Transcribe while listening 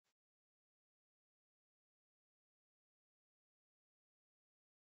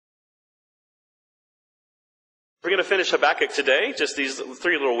We're going to finish Habakkuk today, just these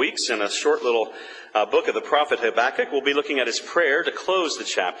 3 little weeks in a short little book of the prophet Habakkuk. We'll be looking at his prayer to close the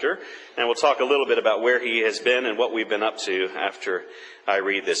chapter, and we'll talk a little bit about where he has been and what we've been up to after I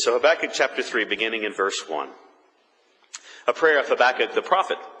read this. So Habakkuk chapter 3, beginning in verse 1. A prayer of Habakkuk the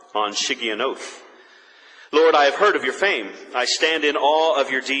prophet on Shigionoth. Lord, I have heard of your fame. I stand in awe of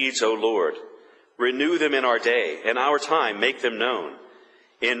your deeds, O Lord. Renew them in our day. In our time, make them known.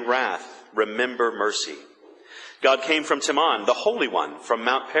 In wrath, remember mercy. God came from Teman, the Holy One, from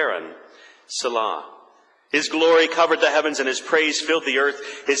Mount Paran, Selah. His glory covered the heavens and his praise filled the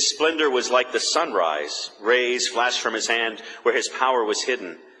earth. His splendor was like the sunrise. Rays flashed from his hand where his power was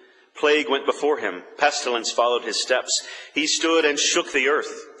hidden. Plague went before him. Pestilence followed his steps. He stood and shook the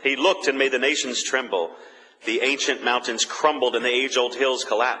earth. He looked and made the nations tremble. The ancient mountains crumbled and the age-old hills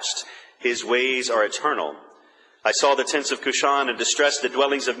collapsed. His ways are eternal. I saw the tents of Cushan in distress, the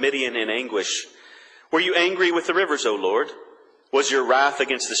dwellings of Midian in anguish. Were you angry with the rivers, O Lord? Was your wrath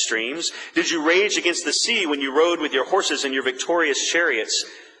against the streams? Did you rage against the sea when you rode with your horses and your victorious chariots?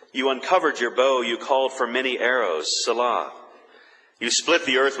 You uncovered your bow, you called for many arrows, Selah. You split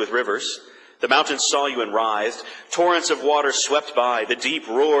the earth with rivers. The mountains saw you and writhed. Torrents of water swept by. The deep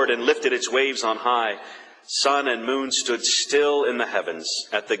roared and lifted its waves on high. Sun and moon stood still in the heavens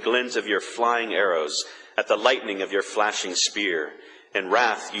at the glint of your flying arrows, at the lightning of your flashing spear. In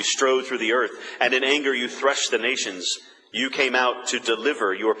wrath you strode through the earth, and in anger you threshed the nations. You came out to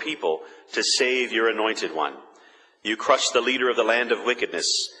deliver your people, to save your anointed one. You crushed the leader of the land of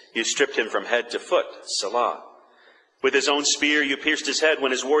wickedness. You stripped him from head to foot, Selah. With his own spear you pierced his head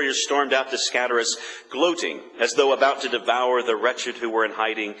when his warriors stormed out to scatter us, gloating as though about to devour the wretched who were in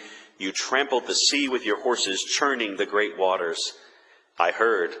hiding. You trampled the sea with your horses, churning the great waters. I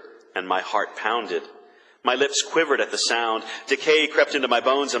heard, and my heart pounded. My lips quivered at the sound. Decay crept into my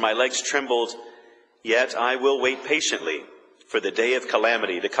bones and my legs trembled. Yet I will wait patiently for the day of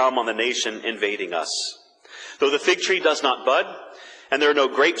calamity to come on the nation invading us. Though the fig tree does not bud, and there are no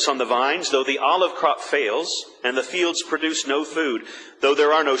grapes on the vines, though the olive crop fails, and the fields produce no food, though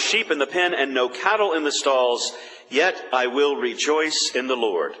there are no sheep in the pen and no cattle in the stalls, yet I will rejoice in the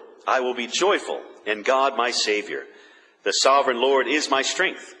Lord. I will be joyful in God my Savior. The sovereign Lord is my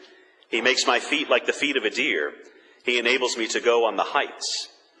strength. He makes my feet like the feet of a deer. He enables me to go on the heights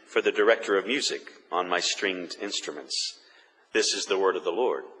for the director of music on my stringed instruments. This is the word of the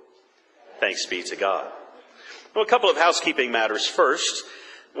Lord. Thanks be to God. Well, a couple of housekeeping matters first.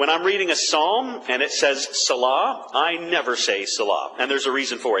 When I'm reading a psalm and it says Selah, I never say Selah. And there's a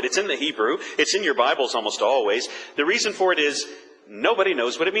reason for it. It's in the Hebrew. It's in your Bibles almost always. The reason for it is nobody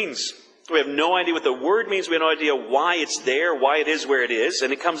knows what it means. We have no idea what the word means. We have no idea why it's there, why it is where it is.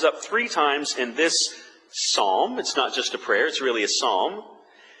 And it comes up 3 times in this psalm. It's not just a prayer, it's really a psalm.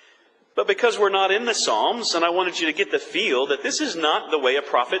 But because we're not in the Psalms, and I wanted you to get the feel that this is not the way a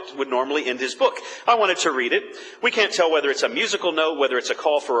prophet would normally end his book. I wanted to read it. We can't tell whether it's a musical note, whether it's a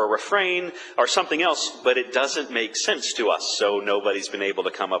call for a refrain, or something else, but it doesn't make sense to us, so nobody's been able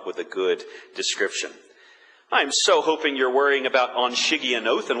to come up with a good description. I'm so hoping you're worrying about on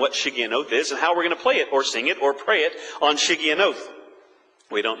Shigionoth and what Shigionoth is and how we're going to play it or sing it or pray it on Shigionoth.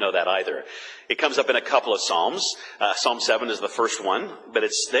 We don't know that either. It comes up in a couple of Psalms. Psalm 7 is the first one, but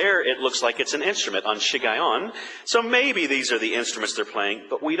it's there. It looks like it's an instrument on Shiggaion. So maybe these are the instruments they're playing,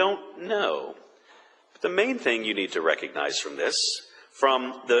 but we don't know. But the main thing you need to recognize from this,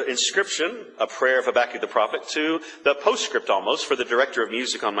 from the inscription, a prayer of Habakkuk the prophet, to the postscript almost for the director of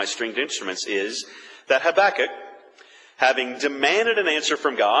music on my stringed instruments, is that Habakkuk, having demanded an answer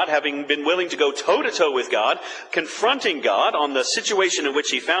from God, having been willing to go toe-to-toe with God, confronting God on the situation in which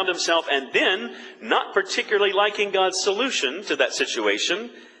he found himself, and then not particularly liking God's solution to that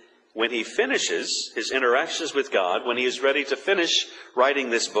situation, when he finishes his interactions with God, when he is ready to finish writing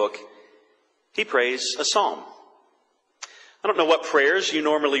this book, he prays a psalm. I don't know what prayers you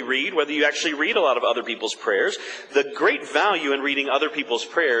normally read, whether you actually read a lot of other people's prayers. The great value in reading other people's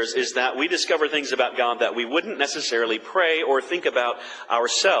prayers is that we discover things about God that we wouldn't necessarily pray or think about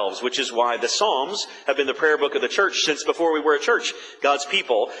ourselves, which is why the Psalms have been the prayer book of the church since before we were a church. God's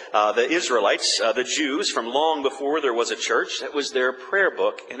people, the Israelites, the Jews, from long before there was a church, that was their prayer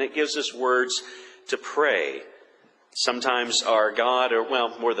book, and it gives us words to pray. Sometimes our God, or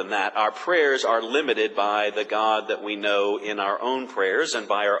well, more than that, our prayers are limited by the God that we know in our own prayers and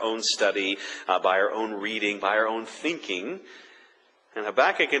by our own study, by our own reading, by our own thinking. And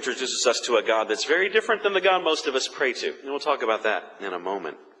Habakkuk introduces us to a God that's very different than the God most of us pray to. And we'll talk about that in a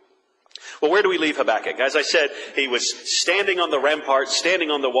moment. Well, where do we leave Habakkuk? As I said, he was standing on the rampart,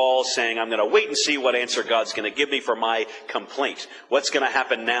 standing on the wall, saying, I'm going to wait and see what answer God's going to give me for my complaint. What's going to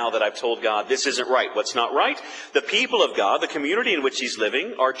happen now that I've told God this isn't right? What's not right? The people of God, the community in which he's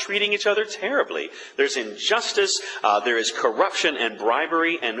living, are treating each other terribly. There's injustice, there is corruption and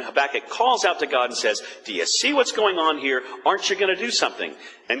bribery, and Habakkuk calls out to God and says, do you see what's going on here? Aren't you going to do something?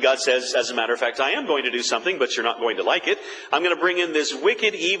 And God says, as a matter of fact, I am going to do something, but you're not going to like it. I'm going to bring in this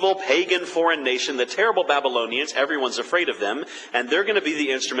wicked, evil, pagan foreign nation, the terrible Babylonians. Everyone's afraid of them, and they're going to be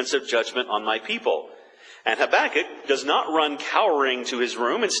the instruments of judgment on my people. And Habakkuk does not run cowering to his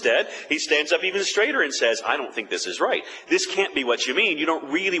room. Instead, he stands up even straighter and says, I don't think this is right. This can't be what you mean. You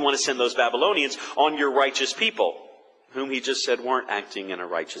don't really want to send those Babylonians on your righteous people, whom he just said weren't acting in a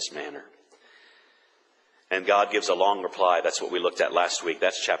righteous manner. And God gives a long reply. That's what we looked at last week.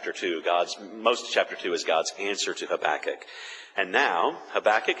 That's chapter 2. Most of chapter 2 is God's answer to Habakkuk. And now,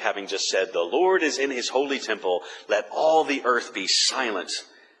 Habakkuk, having just said, the Lord is in his holy temple, let all the earth be silent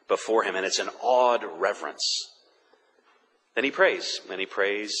before him. And it's an awed reverence. Then he prays,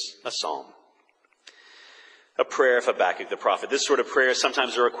 a psalm. A prayer of Habakkuk the prophet. This sort of prayer is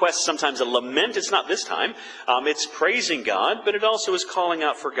sometimes a request, sometimes a lament. It's not this time. It's praising God, but it also is calling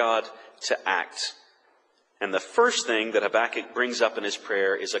out for God to act. And the first thing that Habakkuk brings up in his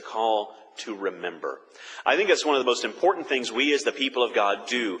prayer is a call to remember. I think that's one of the most important things we as the people of God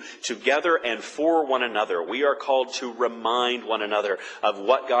do together and for one another. We are called to remind one another of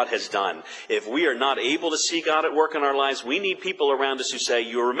what God has done. If we are not able to see God at work in our lives, we need people around us who say,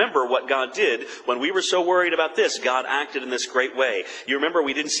 you remember what God did when we were so worried about this. God acted in this great way. You remember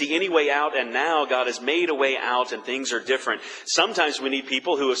we didn't see any way out, and now God has made a way out and things are different. Sometimes we need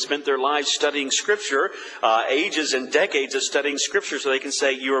people who have spent their lives studying Scripture, ages and decades of studying Scripture, so they can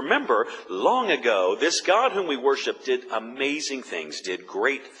say, you remember long ago, this God whom we worship did amazing things, did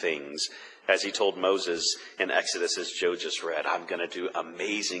great things, as he told Moses in Exodus, as Joe just read. I'm going to do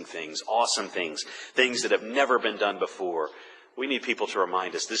amazing things, awesome things, things that have never been done before. We need people to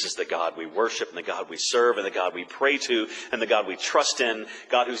remind us this is the God we worship and the God we serve and the God we pray to and the God we trust in,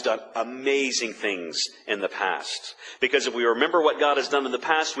 God who's done amazing things in the past. Because if we remember what God has done in the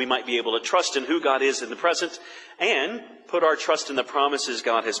past, we might be able to trust in who God is in the present and put our trust in the promises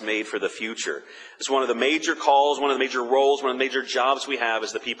God has made for the future. It's one of the major calls, one of the major roles, one of the major jobs we have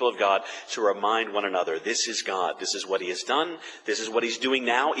as the people of God to remind one another, this is God, this is what he has done, this is what he's doing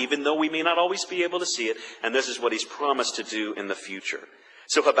now, even though we may not always be able to see it, and this is what he's promised to do in the future.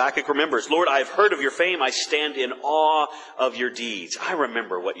 So Habakkuk remembers, Lord, I have heard of your fame, I stand in awe of your deeds. I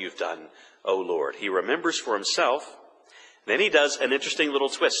remember what you've done, O Lord. He remembers for himself. Then he does an interesting little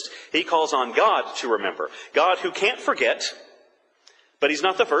twist. He calls on God to remember. God who can't forget, but he's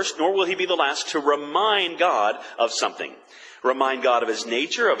not the first, nor will he be the last, to remind God of something. Remind God of his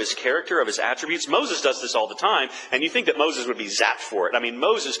nature, of his character, of his attributes. Moses does this all the time, and you think that Moses would be zapped for it. I mean,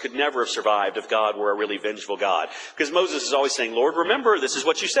 Moses could never have survived if God were a really vengeful God. Because Moses is always saying, Lord, remember, this is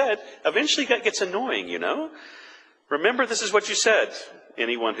what you said. Eventually that gets annoying, you know. Remember, this is what you said.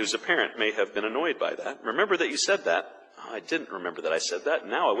 Anyone who's a parent may have been annoyed by that. Remember that you said that. I didn't remember that I said that.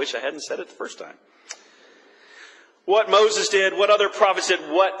 Now I wish I hadn't said it the first time. What Moses did, what other prophets did,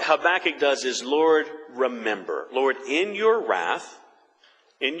 what Habakkuk does is, Lord, remember. Lord, in your wrath,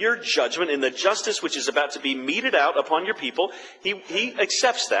 in your judgment, in the justice which is about to be meted out upon your people, he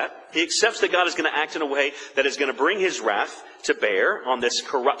accepts that. He accepts that God is going to act in a way that is going to bring his wrath to bear on this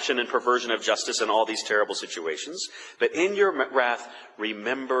corruption and perversion of justice and all these terrible situations. But in your wrath,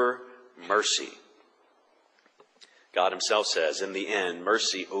 remember mercy. God himself says, in the end,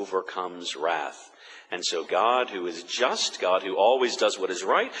 mercy overcomes wrath. And so God who is just, God who always does what is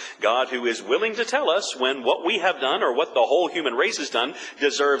right, God who is willing to tell us when what we have done or what the whole human race has done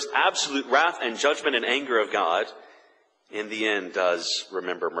deserves absolute wrath and judgment and anger of God, in the end does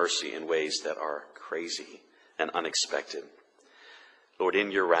remember mercy in ways that are crazy and unexpected. Lord, in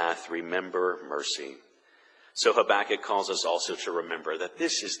your wrath, remember mercy. So Habakkuk calls us also to remember that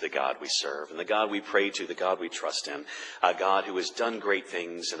this is the God we serve and the God we pray to, the God we trust in, a God who has done great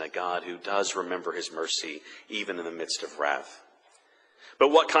things and a God who does remember his mercy even in the midst of wrath. But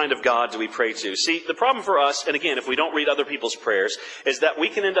what kind of God do we pray to? See, the problem for us, and again, if we don't read other people's prayers, is that we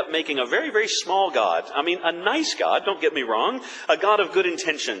can end up making a very, very small God. I mean, a nice God, don't get me wrong, a God of good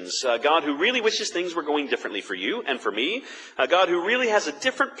intentions, a God who really wishes things were going differently for you and for me, a God who really has a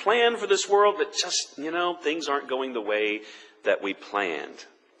different plan for this world, but just, things aren't going the way that we planned.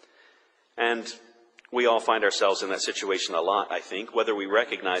 And we all find ourselves in that situation a lot, I think, whether we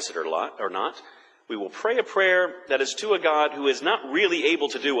recognize it or not. We will pray a prayer that is to a God who is not really able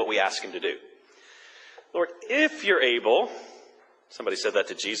to do what we ask him to do. Lord, if you're able, Somebody said that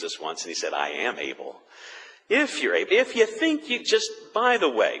to Jesus once, and he said, I am able. If you're able, if you think you just, by the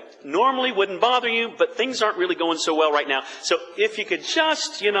way, normally wouldn't bother you, but things aren't really going so well right now. So if you could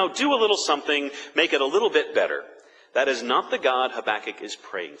just, do a little something, make it a little bit better. That is not the God Habakkuk is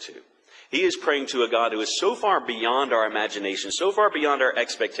praying to. He is praying to a God who is so far beyond our imagination, so far beyond our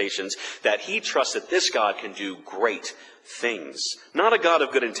expectations, that he trusts that this God can do great things. Not a God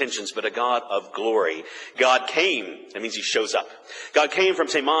of good intentions, but a God of glory. God came, that means he shows up. God came from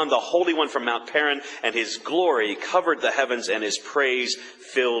Teman, the Holy One from Mount Paran, and his glory covered the heavens, and his praise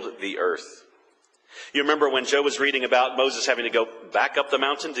filled the earth. You remember when Joe was reading about Moses having to go back up the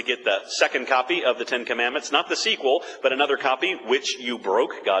mountain to get the second copy of the Ten Commandments, not the sequel, but another copy, which you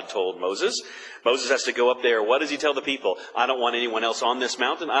broke, God told Moses. Moses has to go up there. What does he tell the people? I don't want anyone else on this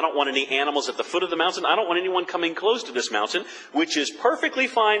mountain. I don't want any animals at the foot of the mountain. I don't want anyone coming close to this mountain, which is perfectly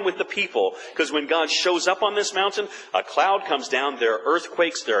fine with the people. Because when God shows up on this mountain, a cloud comes down, there are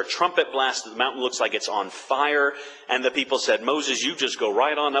earthquakes, there are trumpet blasts, the mountain looks like it's on fire. And the people said, Moses, you just go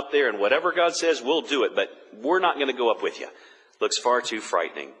right on up there, and whatever God says, we'll do it, but we're not going to go up with you. Looks far too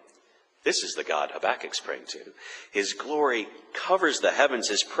frightening. This is the God Habakkuk's praying to. His glory covers the heavens.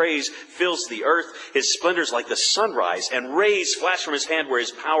 His praise fills the earth. His splendors like the sunrise, and rays flash from his hand where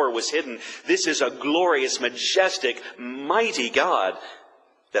his power was hidden. This is a glorious, majestic, mighty God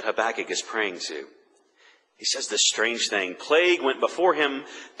that Habakkuk is praying to. He says this strange thing. Plague went before him.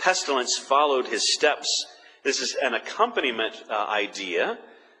 Pestilence followed his steps. This is an accompaniment idea.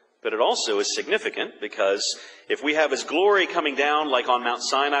 But it also is significant because if we have his glory coming down like on Mount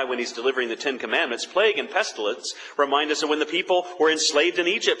Sinai when he's delivering the Ten Commandments, plague and pestilence remind us of when the people were enslaved in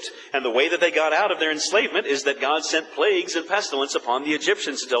Egypt. And the way that they got out of their enslavement is that God sent plagues and pestilence upon the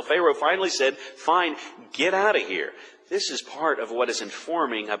Egyptians until Pharaoh finally said, fine, get out of here. This is part of what is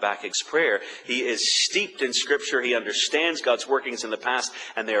informing Habakkuk's prayer. He is steeped in Scripture. He understands God's workings in the past,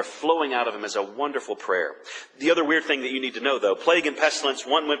 and they are flowing out of him as a wonderful prayer. The other weird thing that you need to know, though, plague and pestilence,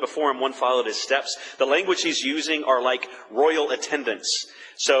 one went before him, one followed his steps. The language he's using are like royal attendants.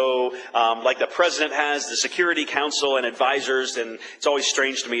 So, like the president has the security council and advisors, and it's always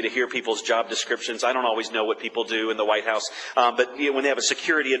strange to me to hear people's job descriptions. I don't always know what people do in the White House. But when they have a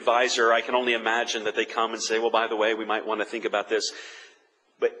security advisor, I can only imagine that they come and say, well, by the way, we might want to think about this.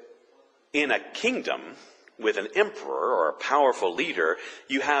 But in a kingdom with an emperor or a powerful leader,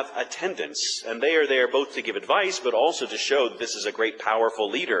 you have attendants, and they are there both to give advice, but also to show that this is a great, powerful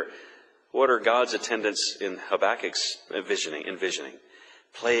leader. What are God's attendants in Habakkuk's envisioning?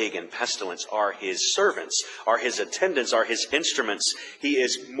 Plague and pestilence are his servants, are his attendants, are his instruments. He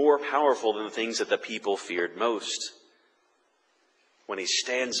is more powerful than the things that the people feared most. When he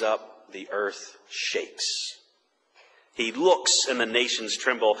stands up, the earth shakes. He looks and the nations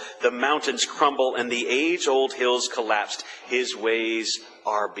tremble, the mountains crumble, and the age-old hills collapsed. His ways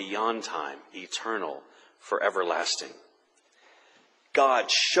are beyond time, eternal, for everlasting.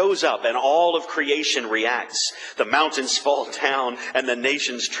 God shows up and all of creation reacts. The mountains fall down and the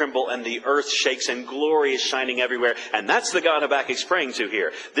nations tremble and the earth shakes and glory is shining everywhere. And that's the God Habakkuk's praying to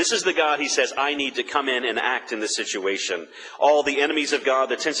here. This is the God he says, I need to come in and act in this situation. All the enemies of God,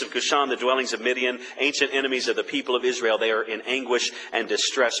 the tents of Cushan, the dwellings of Midian, ancient enemies of the people of Israel, they are in anguish and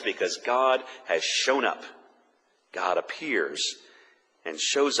distress because God has shown up. God appears and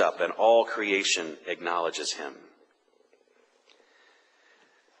shows up and all creation acknowledges him.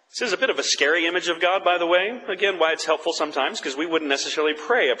 This is a bit of a scary image of God, by the way. Again, why it's helpful sometimes, because we wouldn't necessarily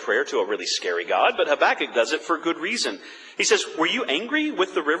pray a prayer to a really scary God, but Habakkuk does it for good reason. He says, were you angry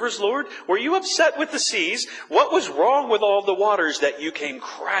with the rivers, Lord? Were you upset with the seas? What was wrong with all the waters that you came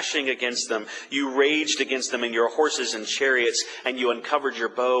crashing against them? You raged against them in your horses and chariots, and you uncovered your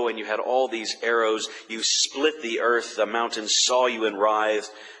bow, and you had all these arrows. You split the earth. The mountains saw you and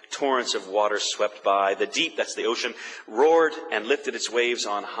writhed. Torrents of water swept by. The deep, that's the ocean, roared and lifted its waves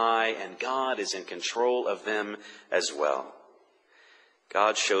on high, and God is in control of them as well.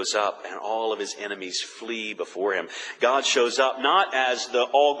 God shows up and all of his enemies flee before him. God shows up not as the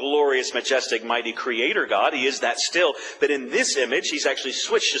all-glorious, majestic, mighty creator God. He is that still. But in this image, he's actually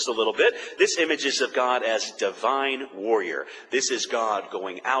switched just a little bit. This image is of God as divine warrior. This is God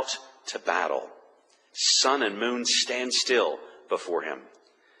going out to battle. Sun and moon stand still before him.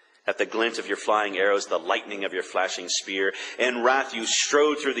 At the glint of your flying arrows, the lightning of your flashing spear. In wrath you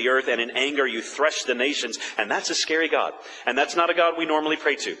strode through the earth, and in anger you threshed the nations. And that's a scary God. And that's not a God we normally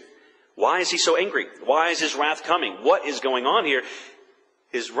pray to. Why is he so angry? Why is his wrath coming? What is going on here?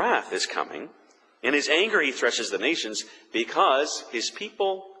 His wrath is coming. In his anger he threshes the nations because his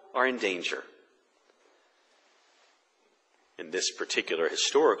people are in danger. In this particular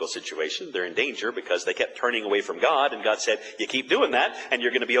historical situation, they're in danger because they kept turning away from God, and God said, you keep doing that, and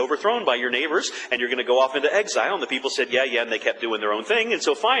you're going to be overthrown by your neighbors, and you're going to go off into exile. And the people said, yeah, and they kept doing their own thing. And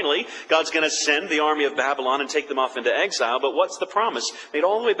so finally, God's going to send the army of Babylon and take them off into exile. But what's the promise? Made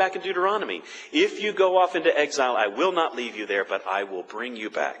all the way back in Deuteronomy. If you go off into exile, I will not leave you there, but I will bring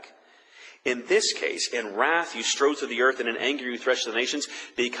you back. In this case, in wrath you strode through the earth, and in anger you threshed the nations,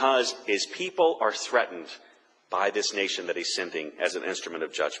 because his people are threatened by this nation that he's sending as an instrument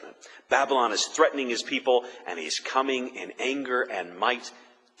of judgment. Babylon is threatening his people, and he's coming in anger and might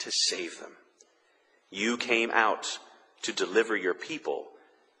to save them. You came out to deliver your people,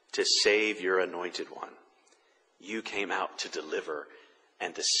 to save your anointed one. You came out to deliver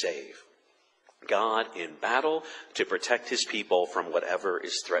and to save. God in battle to protect his people from whatever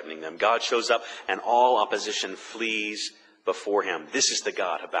is threatening them. God shows up and all opposition flees before him. This is the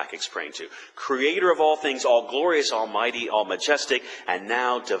God Habakkuk's praying to. Creator of all things, all glorious, almighty, all majestic, and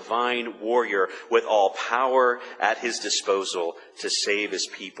now divine warrior with all power at his disposal to save his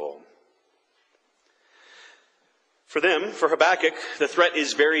people. For them, for Habakkuk, the threat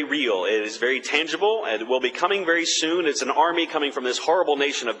is very real. It is very tangible, and it will be coming very soon. It's an army coming from this horrible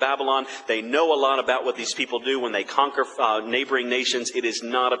nation of Babylon. They know a lot about what these people do when they conquer neighboring nations. It is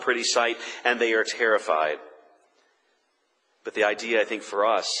not a pretty sight, and they are terrified. But the idea, I think, for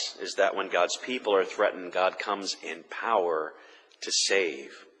us is that when God's people are threatened, God comes in power to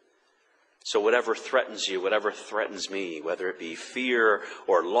save. So whatever threatens you, whatever threatens me, whether it be fear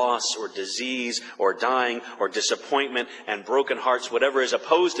or loss or disease or dying or disappointment and broken hearts, whatever is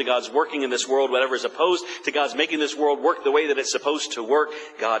opposed to God's working in this world, whatever is opposed to God's making this world work the way that it's supposed to work,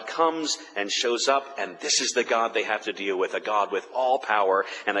 God comes and shows up, and this is the God they have to deal with, a God with all power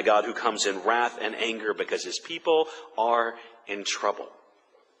and a God who comes in wrath and anger because his people are in trouble.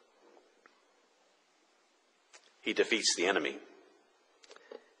 He defeats the enemy.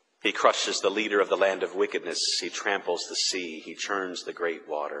 He crushes the leader of the land of wickedness. He tramples the sea. He churns the great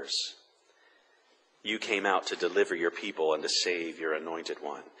waters. You came out to deliver your people and to save your anointed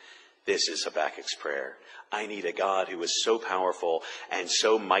one. This is Habakkuk's prayer. I need a God who is so powerful and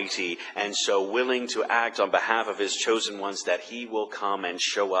so mighty and so willing to act on behalf of his chosen ones that he will come and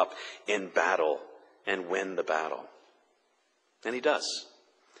show up in battle and win the battle. And he does.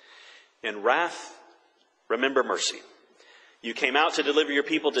 In wrath, remember mercy. You came out to deliver your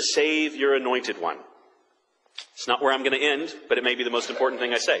people, to save your anointed one. It's not where I'm going to end, but it may be the most important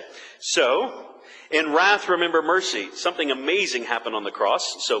thing I say. So, in wrath, remember mercy. Something amazing happened on the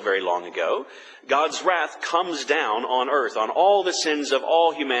cross so very long ago. God's wrath comes down on earth, on all the sins of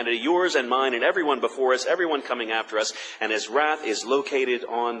all humanity, yours and mine and everyone before us, everyone coming after us. And his wrath is located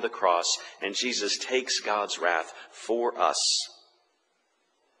on the cross. And Jesus takes God's wrath for us.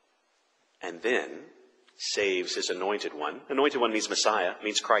 And then saves his anointed one. Anointed one means Messiah,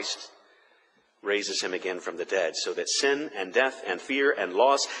 means Christ. Raises him again from the dead, so that sin and death and fear and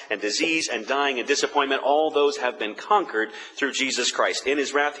loss and disease and dying and disappointment, all those have been conquered through Jesus Christ. In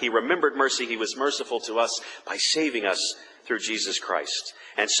his wrath, he remembered mercy. He was merciful to us by saving us through Jesus Christ.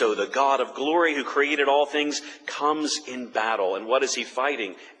 And so the God of glory who created all things comes in battle. And what is he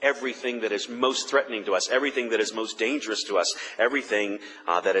fighting? Everything that is most threatening to us, everything that is most dangerous to us, everything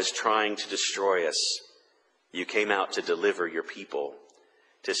that is trying to destroy us. You came out to deliver your people,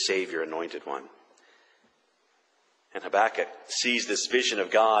 to save your anointed one. And Habakkuk sees this vision of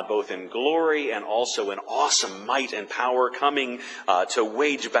God both in glory and also in awesome might and power coming to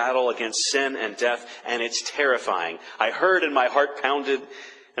wage battle against sin and death. And it's terrifying. I heard and my heart pounded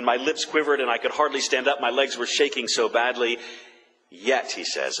and my lips quivered and I could hardly stand up. My legs were shaking so badly. Yet, he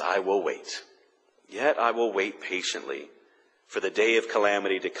says, I will wait. Yet I will wait patiently for the day of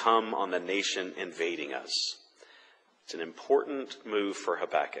calamity to come on the nation invading us. It's an important move for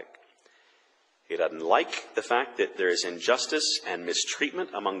Habakkuk. He doesn't like the fact that there is injustice and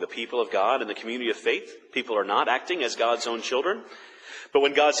mistreatment among the people of God and the community of faith. People are not acting as God's own children. But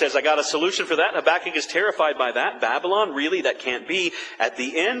when God says, I got a solution for that, Habakkuk is terrified by that. Babylon, really, that can't be. At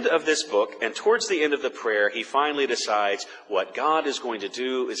the end of this book and towards the end of the prayer, he finally decides what God is going to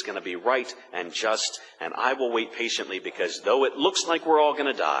do is going to be right and just. And I will wait patiently because though it looks like we're all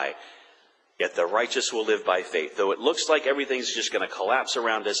going to die, yet the righteous will live by faith. Though it looks like everything's just going to collapse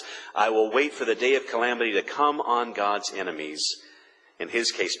around us, I will wait for the day of calamity to come on God's enemies. In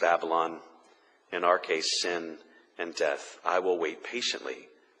his case, Babylon. In our case, sin and death. I will wait patiently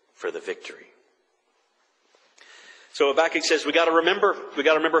for the victory. So Habakkuk says we got to remember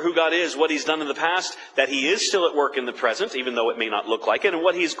who God is, what he's done in the past, that he is still at work in the present, even though it may not look like it, and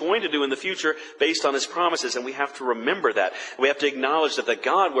what he's going to do in the future based on his promises. And we have to remember that. We have to acknowledge that the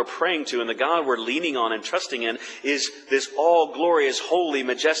God we're praying to and the God we're leaning on and trusting in is this all-glorious, holy,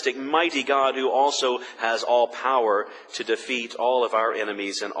 majestic, mighty God who also has all power to defeat all of our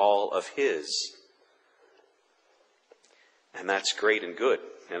enemies and all of his. And that's great and good.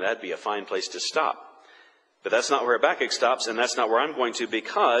 And that'd be a fine place to stop. But that's not where Habakkuk stops, and that's not where I'm going to,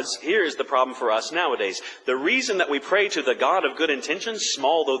 because here's the problem for us nowadays. The reason that we pray to the God of good intentions,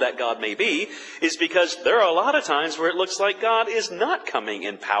 small though that God may be, is because there are a lot of times where it looks like God is not coming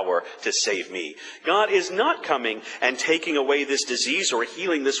in power to save me. God is not coming and taking away this disease or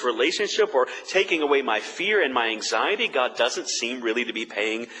healing this relationship or taking away my fear and my anxiety. God doesn't seem really to be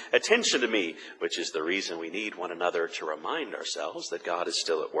paying attention to me, which is the reason we need one another to remind ourselves that God is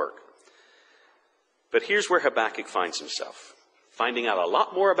still at work. But here's where Habakkuk finds himself, finding out a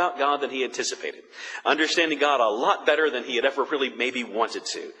lot more about God than he anticipated, understanding God a lot better than he had ever really maybe wanted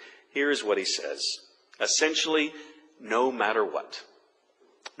to. Here's what he says. Essentially, no matter what,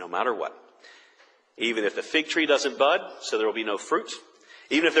 even if the fig tree doesn't bud, so there will be no fruit,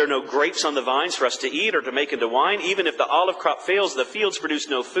 even if there are no grapes on the vines for us to eat or to make into wine, even if the olive crop fails, the fields produce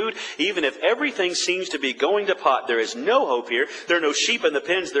no food, even if everything seems to be going to pot, there is no hope here. There are no sheep in the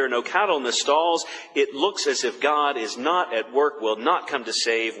pens, there are no cattle in the stalls. It looks as if God is not at work, will not come to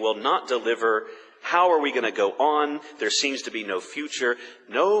save, will not deliver. How are we going to go on? There seems to be no future.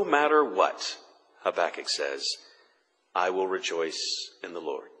 No matter what, Habakkuk says, I will rejoice in the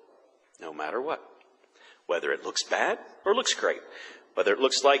Lord. No matter what. Whether it looks bad or looks great. Whether it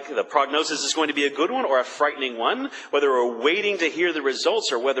looks like the prognosis is going to be a good one or a frightening one, whether we're waiting to hear the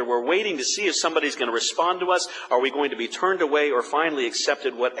results or whether we're waiting to see if somebody's going to respond to us, are we going to be turned away or finally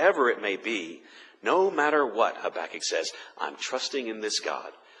accepted, whatever it may be. No matter what, Habakkuk says, I'm trusting in this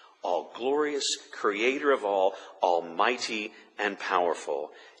God, all glorious, creator of all, almighty and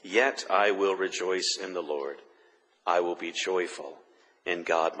powerful. Yet I will rejoice in the Lord. I will be joyful in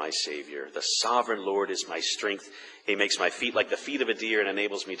God my Savior. The sovereign Lord is my strength. He makes my feet like the feet of a deer and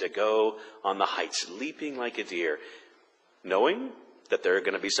enables me to go on the heights, leaping like a deer, knowing that there are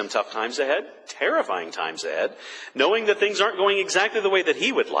going to be some tough times ahead, terrifying times ahead, knowing that things aren't going exactly the way that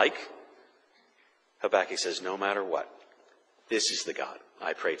he would like. Habakkuk says, no matter what, this is the God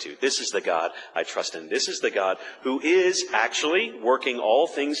I pray to. This is the God I trust in. This is the God who is actually working all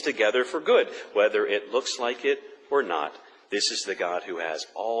things together for good, whether it looks like it or not. This is the God who has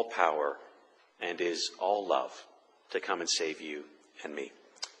all power and is all love to come and save you and me.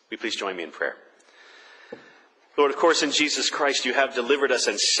 Will you please join me in prayer? Lord, of course, in Jesus Christ, you have delivered us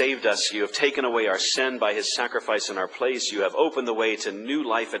and saved us. You have taken away our sin by his sacrifice in our place. You have opened the way to new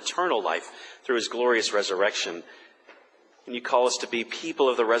life, eternal life, through his glorious resurrection. And you call us to be people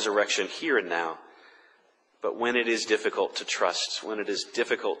of the resurrection here and now. But when it is difficult to trust, when it is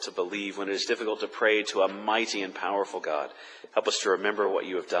difficult to believe, when it is difficult to pray to a mighty and powerful God, help us to remember what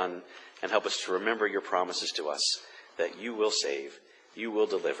you have done and help us to remember your promises to us that you will save, you will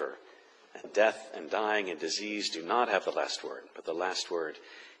deliver. And death and dying and disease do not have the last word, but the last word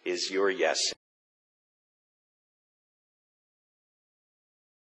is your yes.